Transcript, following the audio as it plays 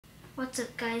What's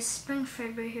up guys, Spring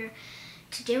Fredbear here.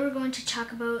 Today we're going to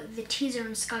talk about the teaser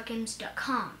on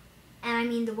ScottGames.com. And I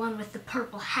mean the one with the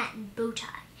purple hat and bow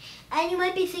tie. And you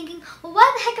might be thinking, well,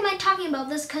 why the heck am I talking about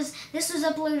this? Because this was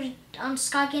uploaded on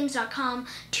ScottGames.com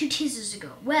 2 teasers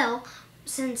ago. Well,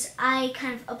 since I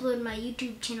kind of uploaded my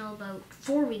YouTube channel about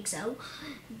 4 weeks out,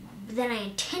 than I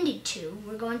intended to,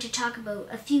 we're going to talk about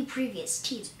a few previous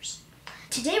teasers.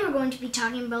 Today we're going to be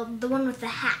talking about the one with the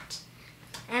hat.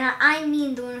 And I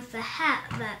mean the one with the hat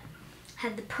that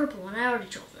had the purple one. I already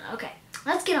told you that. Okay,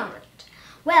 let's get on with it.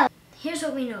 Well, here's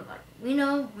what we know about it. We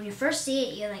know when you first see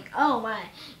it, you think, oh my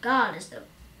god, it's the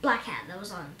black hat that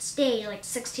was on stage like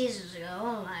 6 teasers ago.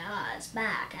 Oh my god, it's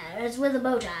back. And it's with a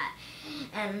bow tie.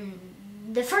 And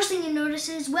the first thing you notice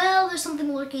is, well, there's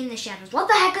something lurking in the shadows. What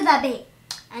the heck could that be?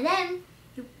 And then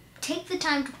you take the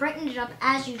time to brighten it up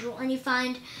as usual, and you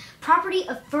find property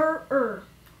of fur.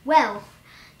 Well,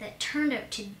 that turned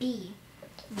out to be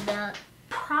the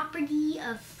property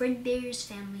of Fredbear's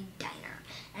family diner.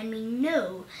 And we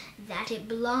know that it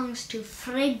belongs to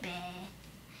Fredbear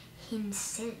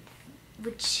himself,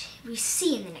 which we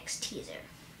see in the next teaser.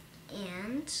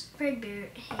 And Fredbear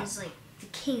is like the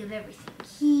king of everything.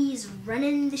 He's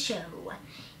running the show.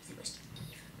 He's the most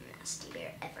evil, nasty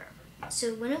bear ever.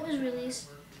 So when it was released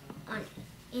on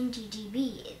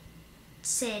IndieDB, it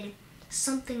said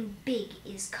something big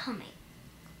is coming.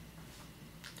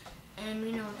 And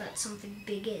we know that something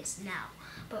big is now.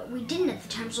 But we didn't at the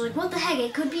time, so like, what the heck,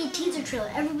 it could be a teaser trailer.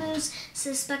 Everybody was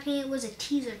suspecting it was a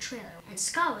teaser trailer. And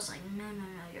Scott was like, no,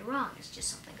 you're wrong. It's just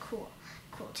something cool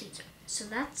teaser. So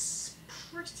that's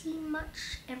pretty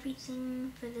much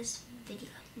everything for this video.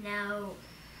 Now,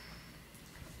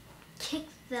 kick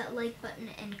that like button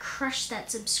and crush that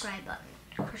subscribe button.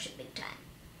 Crush it big time.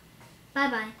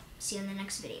 Bye-bye. See you in the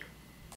next video.